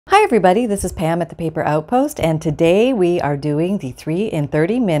Hi everybody, this is Pam at the Paper Outpost, and today we are doing the 3 in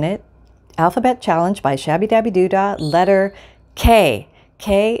 30 minute alphabet challenge by Shabbydabbydoodah, letter K.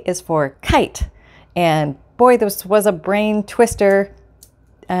 K is for kite, and boy, this was a brain twister,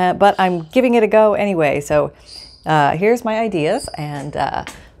 but I'm giving it a go anyway. So here's my ideas, and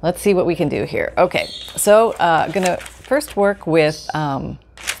let's see what we can do here. Okay, so I'm gonna first work with a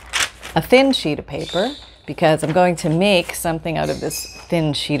thin sheet of paper, because I'm going to make something out of this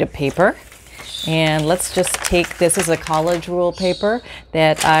thin sheet of paper. And let's just take, this is a college rule paper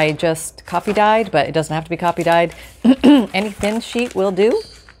that I just copy dyed, but it doesn't have to be copy dyed. Any thin sheet will do.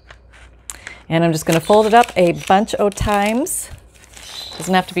 And I'm just going to fold it up a bunch of times.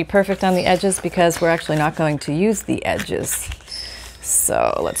 Doesn't have to be perfect on the edges because we're actually not going to use the edges.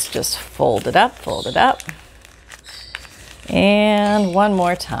 So let's just fold it up, and one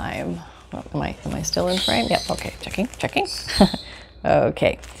more time. Oh, am I still in frame? Yep, okay, checking.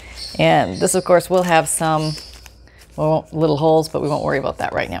 Okay, and this of course will have some little holes, but we won't worry about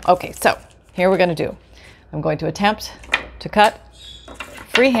that right now. Okay, so here we're gonna do, I'm going to attempt to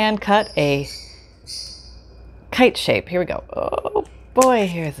freehand cut a kite shape. Here we go. Oh boy,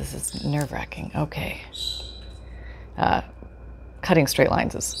 this is nerve-wracking. Okay. Cutting straight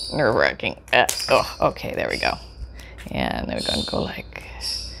lines is nerve-wracking. Okay, there we go. And then we're gonna go like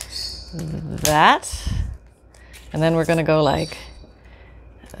that, and then we're going to go like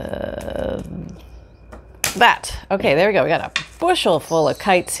that. Okay, there we go. We got a bushel full of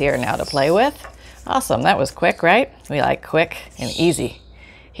kites here now to play with. Awesome. That was quick, right? We like quick and easy.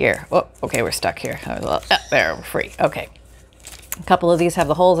 Here. Oh, okay, we're stuck here. There, we're free. Okay. A couple of these have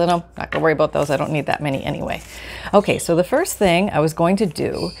the holes in them. Not gonna worry about those. I don't need that many anyway. Okay, so the first thing I was going to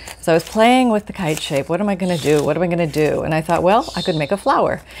do is I was playing with the kite shape. What am I gonna do? What am I gonna do? And I thought, well, I could make a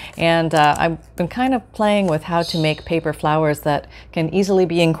flower. And I've been kind of playing with how to make paper flowers that can easily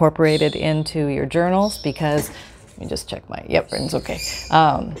be incorporated into your journals, because let me just check my, yep, it's okay.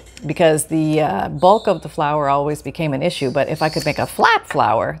 Because the bulk of the flower always became an issue. But if I could make a flat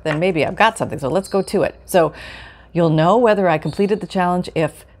flower, then maybe I've got something. So let's go to it. So you'll know whether I completed the challenge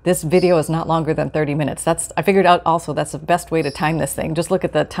if this video is not longer than 30 minutes. I figured out also that's the best way to time this thing. Just look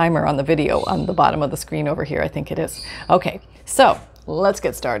at the timer on the video on the bottom of the screen over here. I think it is. Okay, so let's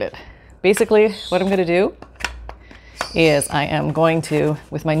get started. Basically, what I'm going to do is I am going to,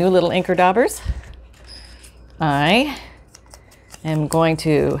 with my new little inker daubers, I am going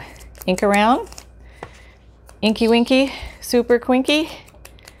to ink around. Inky winky, super quinky.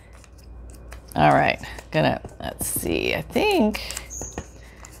 All right, let's see, I think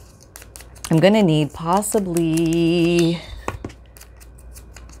I'm gonna need possibly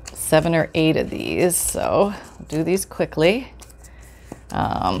 7 or 8 of these, so I'll do these quickly.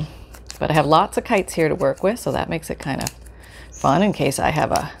 But I have lots of kites here to work with, so that makes it kind of fun in case I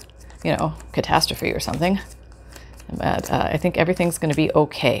have a, catastrophe or something. But I think everything's gonna be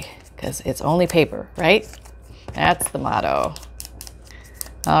okay, because it's only paper, right? That's the motto.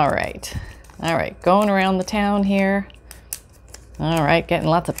 All right, going around the town here. All right, getting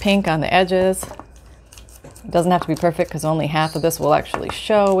lots of pink on the edges. It doesn't have to be perfect because only half of this will actually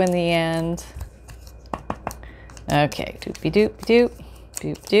show in the end. Okay, doop-de-doop-de-doop,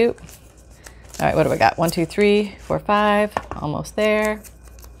 doop-doop. All right, what do I got? 1, 2, 3, 4, 5, almost there.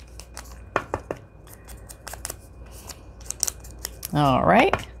 All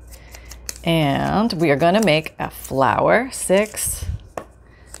right, and we are gonna make a flower, 6.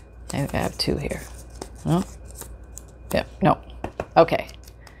 I think I have 2 here. No? Yep, no. Okay.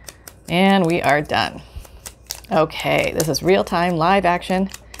 And we are done. Okay, this is real-time live action.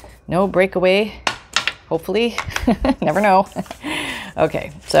 No breakaway, hopefully. Never know.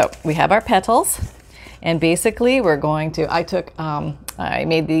 Okay, so we have our petals. And basically we're going to, I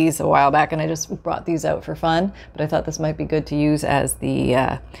made these a while back and I just brought these out for fun, but I thought this might be good to use as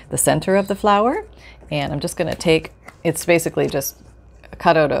the center of the flower. And I'm just gonna take, it's basically just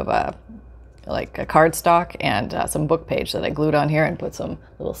cut out of like a cardstock and some book page that I glued on here and put some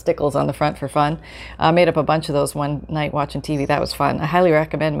little stickles on the front for fun. I made up a bunch of those one night watching TV. That was fun. I highly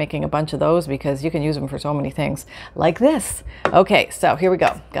recommend making a bunch of those because you can use them for so many things like this. Okay, so here we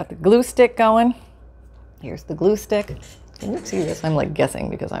go. Got the glue stick going. Here's the glue stick. Can you see this? I'm like guessing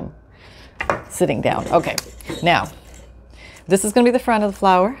because I'm sitting down. Okay, now this is going to be the front of the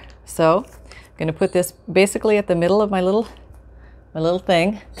flower. So I'm going to put this basically at the middle of my little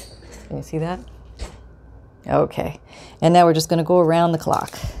thing. Can you see that? Okay, and now we're just going to go around the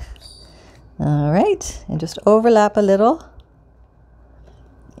clock. All right, and just overlap a little.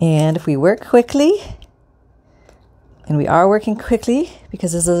 And if we work quickly, and we are working quickly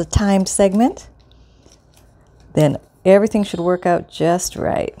because this is a timed segment, then everything should work out just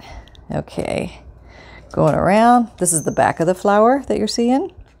right. Okay, going around. This is the back of the flower that you're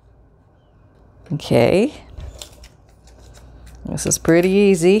seeing. Okay, this is pretty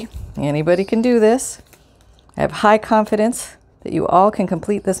easy. Anybody can do this. I have high confidence that you all can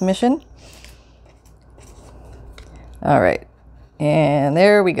complete this mission. All right, and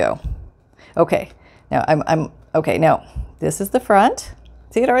there we go. Okay, now okay, now this is the front.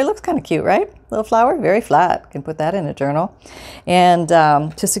 See, it already looks kind of cute, right? Little flower, very flat. Can put that in a journal. And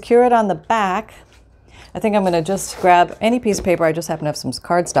to secure it on the back, I think I'm gonna just grab any piece of paper. I just happen to have some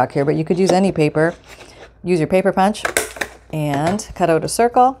cardstock here, but you could use any paper. Use your paper punch and cut out a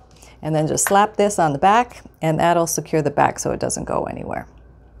circle, and then just slap this on the back, and that'll secure the back so it doesn't go anywhere.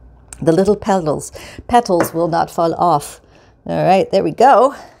 The little petals will not fall off. All right, there we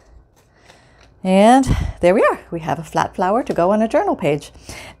go. And there we are. We have a flat flower to go on a journal page.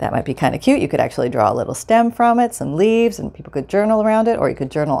 That might be kind of cute. You could actually draw a little stem from it, some leaves, and people could journal around it, or you could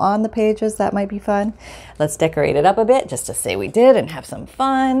journal on the pages. That might be fun. Let's decorate it up a bit just to say we did and have some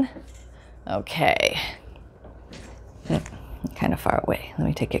fun. Okay. Kind of far away. Let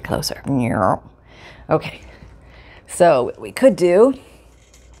me take it closer. Okay. So what we could do,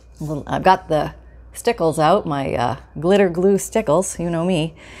 I've got the stickles out, my glitter glue stickles, you know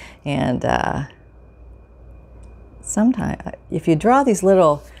me. And sometimes if you draw these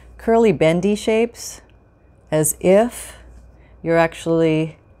little curly bendy shapes as if you're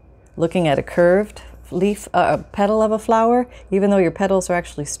actually looking at a curved leaf, petal of a flower, even though your petals are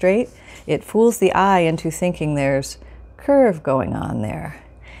actually straight, it fools the eye into thinking there's curve going on there.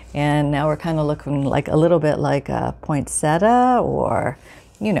 And now we're kind of looking like a little bit like a poinsettia, or,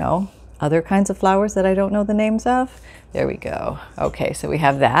 you know, other kinds of flowers that I don't know the names of. There we go. Okay, so we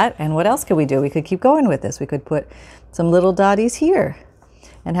have that. And what else could we do? We could keep going with this. We could put some little dotties here.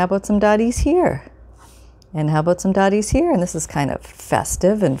 And how about some dotties here? And how about some dotties here? And this is kind of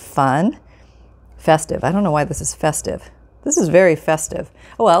festive and fun. Festive. I don't know why this is festive. This is very festive.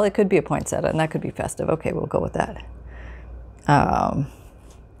 Oh, well, it could be a poinsettia, and that could be festive. Okay, we'll go with that.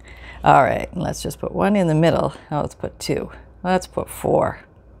 All right, let's just put one in the middle. Oh, let's put 2. Let's put 4.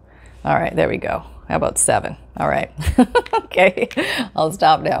 All right, there we go. How about 7? All right. Okay, I'll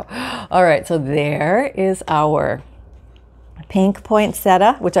stop now. All right, so there is our pink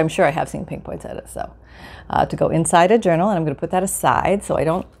poinsettia, which I'm sure I have seen pink poinsettia. So to go inside a journal, and I'm going to put that aside so I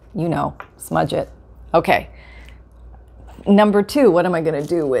don't, you know, smudge it. Okay. Number 2, what am I going to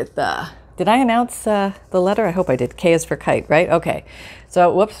do with, did I announce the letter? I hope I did. K is for kite, right? Okay.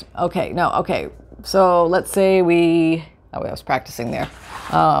 So, whoops. Okay, no, okay. So let's say we, oh, I was practicing there.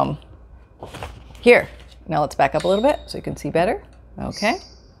 Here. Now let's back up a little bit so you can see better. Okay.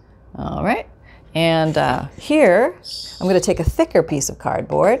 All right. And here, I'm going to take a thicker piece of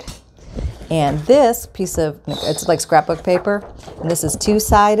cardboard. And this piece of, it's like scrapbook paper, and this is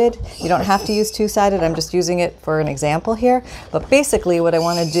 2-sided. You don't have to use 2-sided. I'm just using it for an example here. But basically what I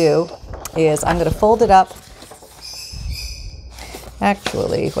want to do is I'm going to fold it up.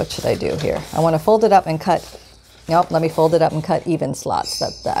 Actually, what should I do here? I want to fold it up and cut, nope, let me fold it up and cut even slots.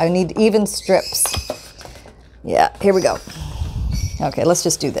 I need even strips. Yeah, here we go. Okay, let's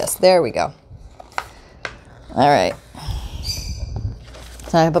just do this. There we go. All right.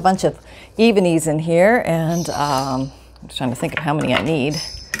 So I have a bunch of evenies in here, and I'm just trying to think of how many I need.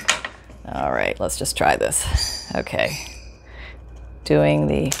 All right, let's just try this. Okay. Doing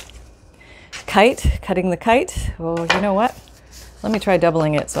the kite, cutting the kite. Well, you know what? Let me try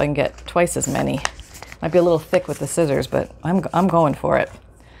doubling it so I can get twice as many. Might be a little thick with the scissors, but I'm going for it.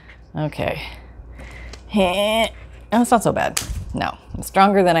 Okay. Oh, it's not so bad. No, I'm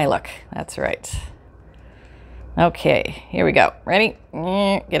stronger than I look. That's right. Okay, here we go. Ready?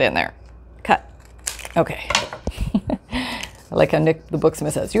 Get in there. Cut. Okay. I like how Nick the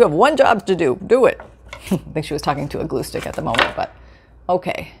Booksmith says, you have one job to do. Do it. I think she was talking to a glue stick at the moment, but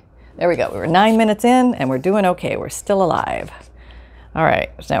okay. There we go. We were 9 minutes in, and we're doing okay. We're still alive. All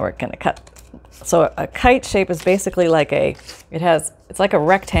right, so now we're going to cut. So a kite shape is basically like it's like a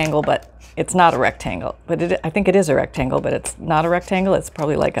rectangle, but it's not a rectangle. But I think it is a rectangle, but it's not a rectangle. It's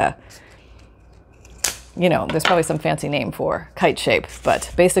probably like a, you know, there's probably some fancy name for kite shape, but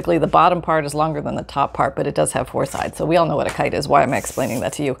basically the bottom part is longer than the top part, but it does have 4 sides. So we all know what a kite is. Why am I explaining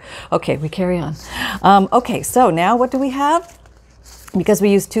that to you? Okay, we carry on. Okay, so now what do we have? Because we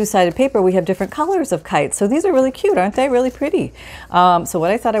use 2-sided paper, we have different colors of kites. So these are really cute, aren't they? Really pretty. So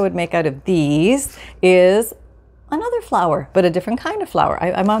what I thought I would make out of these is another flower, but a different kind of flower.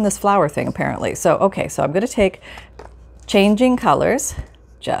 I'm on this flower thing apparently. So, okay, so I'm going to take changing colors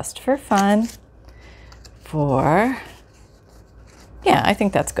just for fun for Yeah, I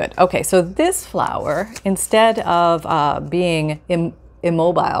think that's good. Okay, so this flower, instead of being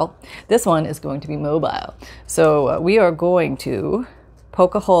immobile, this one is going to be mobile. So we are going to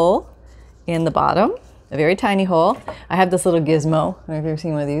poke a hole in the bottom, a very tiny hole. I have this little gizmo. I don't know if you've ever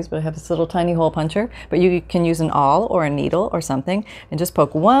seen one of these, but I have this little tiny hole puncher. But you can use an awl or a needle or something and just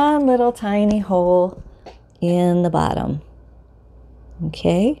poke one little tiny hole in the bottom.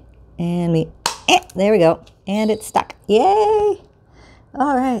 Okay, and there we go. And it's stuck. Yay!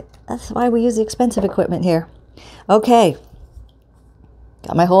 All right, that's why we use the expensive equipment here. Okay,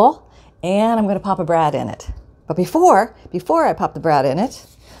 got my hole, and I'm going to pop a brad in it. But before I pop the brad in it,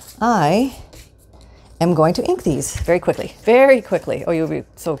 I am going to ink these very quickly, very quickly. Oh, you'll be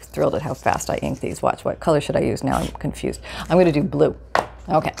so thrilled at how fast I ink these. Watch, what color should I use? Now I'm confused. I'm going to do blue.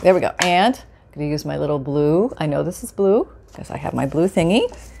 Okay, there we go. And I'm going to use my little blue. I know this is blue because I have my blue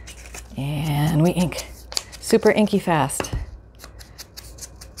thingy. And we ink. Super inky fast.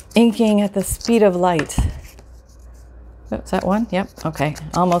 Inking at the speed of light. Oh, is that one? Yep. Okay.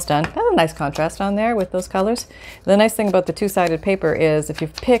 Almost done. Got a nice contrast on there with those colors. The nice thing about the two-sided paper is if you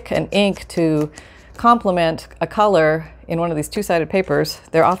pick an ink to complement a color in one of these two-sided papers,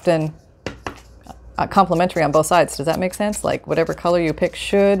 they're often complementary on both sides. Does that make sense? Like whatever color you pick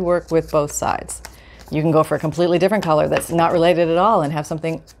should work with both sides. You can go for a completely different color that's not related at all and have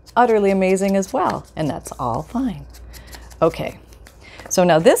something utterly amazing as well. And that's all fine. Okay. So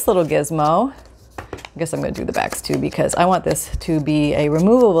now this little gizmo, I guess I'm going to do the backs too because I want this to be a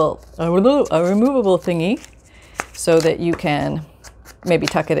removable thingy so that you can maybe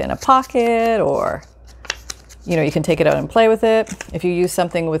tuck it in a pocket or, you know, you can take it out and play with it. If you use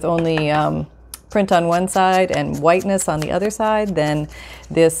something with only print on one side and whiteness on the other side, then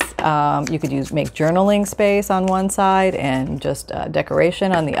this you could make journaling space on one side and just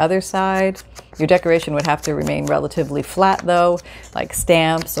decoration on the other side. Your decoration would have to remain relatively flat though, like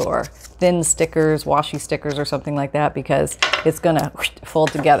stamps or thin stickers, washi stickers or something like that, because it's gonna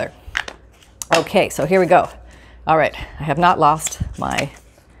fold together. Okay, so here we go. All right, I have not lost my,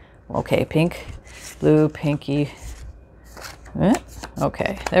 okay, pink, blue, pinky.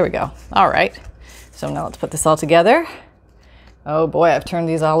 Okay, there we go. All right. So now let's put this all together. Oh boy, I've turned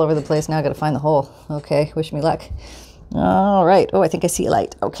these all over the place. Now I gotta find the hole. Okay, wish me luck. All right, oh, I think I see a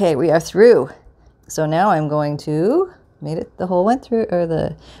light. Okay, we are through. So now I'm going to, the hole went through, or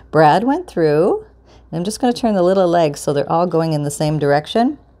the brad went through. And I'm just gonna turn the little legs so they're all going in the same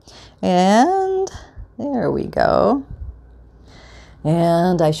direction. And there we go.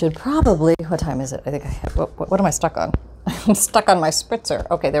 And I should probably, what time is it? I think I have, what am I stuck on? I'm stuck on my spritzer.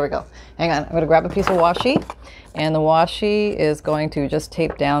 Okay, there we go. Hang on, I'm going to grab a piece of washi, and the washi is going to just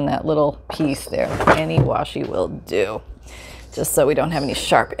tape down that little piece there. Any washi will do, just so we don't have any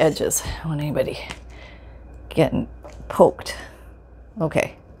sharp edges. I don't want anybody getting poked.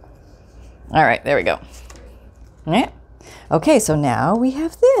 Okay. All right, there we go. All right. Okay, so now we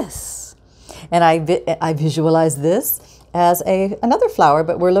have this. And I visualize this as another flower,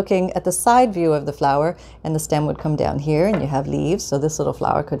 but we're looking at the side view of the flower, and the stem would come down here and you have leaves. So this little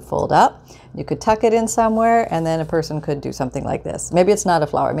flower could fold up. You could tuck it in somewhere, and then a person could do something like this. Maybe it's not a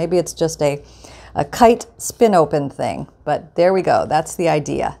flower. Maybe it's just a kite spin open thing, but there we go. That's the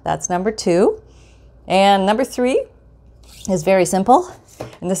idea. That's number 2. And number 3 is very simple.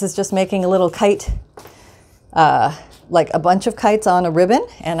 And this is just making a little kite, like a bunch of kites on a ribbon,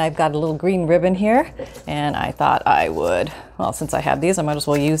 and I've got a little green ribbon here, and I thought I would, well, since I have these, I might as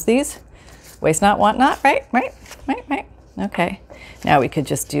well use these. Waste not, want not, right? Okay, now we could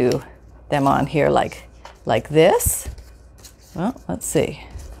just do them on here like this. Well, let's see,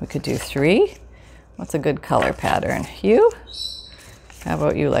 we could do 3. What's a good color pattern? You? How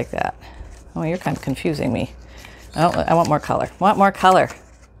about you like that? Oh, you're kind of confusing me. Oh, I want more color. Want more color.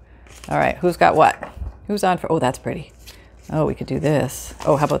 All right, who's got what? Who's on for, oh, that's pretty. Oh, we could do this.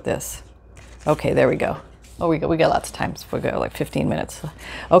 Oh, how about this? Okay, there we go. Oh, we got lots of time. So we got like 15 minutes.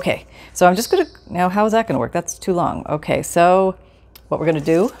 Okay, so I'm just gonna, now how is that gonna work? That's too long. Okay, so what we're gonna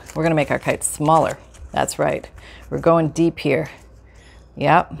do, we're gonna make our kite smaller. That's right. We're going deep here.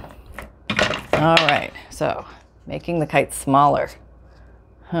 Yep. All right, so making the kite smaller.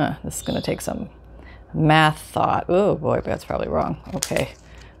 This is gonna take some math thought. Oh boy, that's probably wrong. Okay,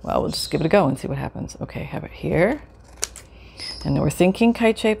 well, we'll just give it a go and see what happens. Okay, have it here. And then we're thinking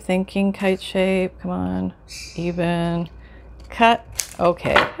kite shape, come on, even, cut,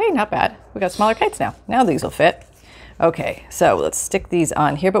 okay. Hey, not bad, we got smaller kites now. Now these will fit. Okay, so let's stick these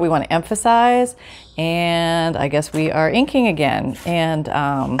on here, but we want to emphasize, and I guess we are inking again. And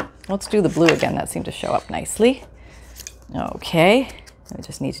let's do the blue again, that seemed to show up nicely. Okay, we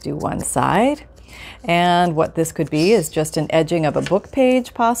just need to do one side. And what this could be is just an edging of a book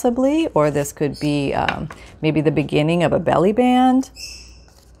page possibly, or this could be maybe the beginning of a belly band.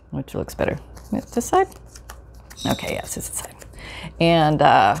 Which looks better? This side? Okay, yes, it's this side. And,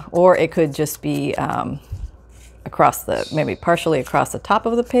 or it could just be across the, maybe partially across the top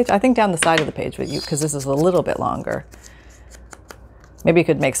of the page. I think down the side of the page with you, because this is a little bit longer. Maybe you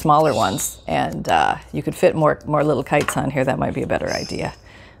could make smaller ones and you could fit more little kites on here. That might be a better idea.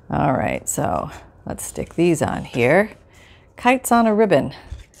 All right, so let's stick these on here. Kites on a ribbon.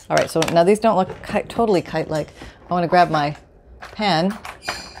 All right, so now these don't look totally kite-like. I want to grab my pen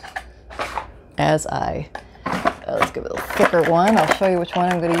as I, let's give it a thicker one. I'll show you which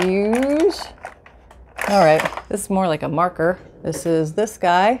one I'm going to use. All right, this is more like a marker. This is this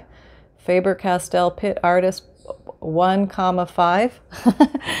guy, Faber-Castell Pitt Artist 1,5.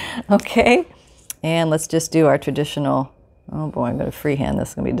 Okay, and let's just do our traditional, oh boy, I'm going to freehand this.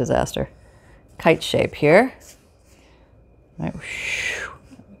 It's going to be a disaster. Kite shape here. All right.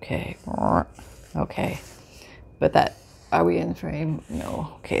 Okay. Okay. But that, are we in frame?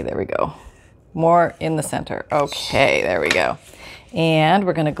 No. Okay, there we go. More in the center. Okay, there we go. And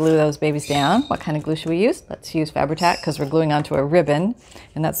we're going to glue those babies down. What kind of glue should we use? Let's use Fabri-Tac because we're gluing onto a ribbon.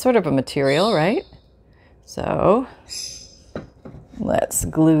 And that's sort of a material, right? So let's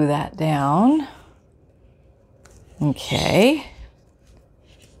glue that down. Okay.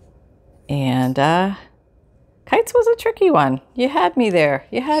 And kites was a tricky one. You had me there.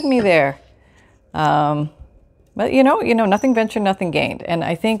 You had me there. But you know, nothing ventured, nothing gained. And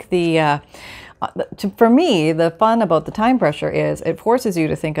I think for me, the fun about the time pressure is it forces you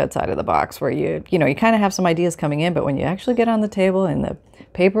to think outside of the box, where you kind of have some ideas coming in, but when you actually get on the table and the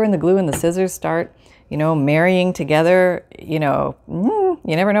paper and the glue and the scissors start, marrying together, you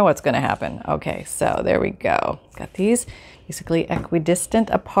never know what's going to happen. Okay, so there we go. Got these basically equidistant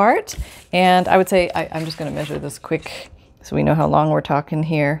apart. And I would say, I'm just going to measure this quick so we know how long we're talking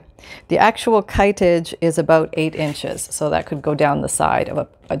here. The actual kitage is about 8 inches. So that could go down the side of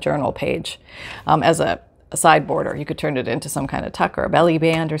a journal page as a side border. You could turn it into some kind of tuck or a belly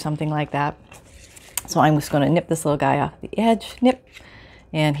band or something like that. So I'm just going to nip this little guy off the edge. Nip.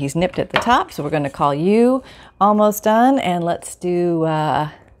 And he's nipped at the top. So we're going to call you almost done. And let's do,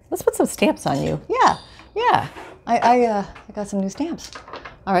 let's put some stamps on you. Yeah. I got some new stamps.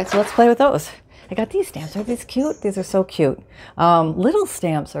 All right, so let's play with those. I got these stamps. Are these cute? These are so cute. Little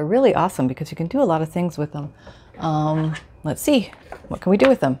stamps are really awesome because you can do a lot of things with them. Let's see. What can we do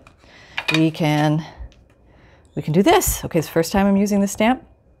with them? We can do this. Okay, it's the first time I'm using this stamp.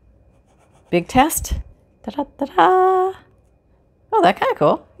 Big test. Ta-da-ta-da. Oh, that's kind of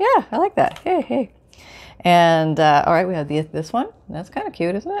cool. Yeah, I like that. Hey. And all right, we have this one. That's kind of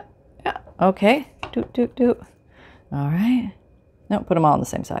cute, isn't it? Yeah. Okay. Doot. All right. No, put them all on the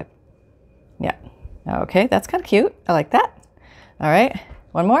same side. Yeah. Okay, that's kind of cute. I like that. All right.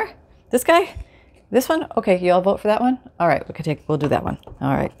 One more. This guy. This one. Okay, you all vote for that one. All right, we'll do that one.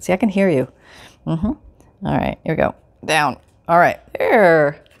 All right. See, I can hear you. All right. Here we go. Down. All right.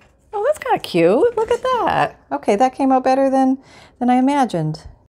 There. Oh, that's kind of cute. Look at that. Okay, that came out better than I imagined.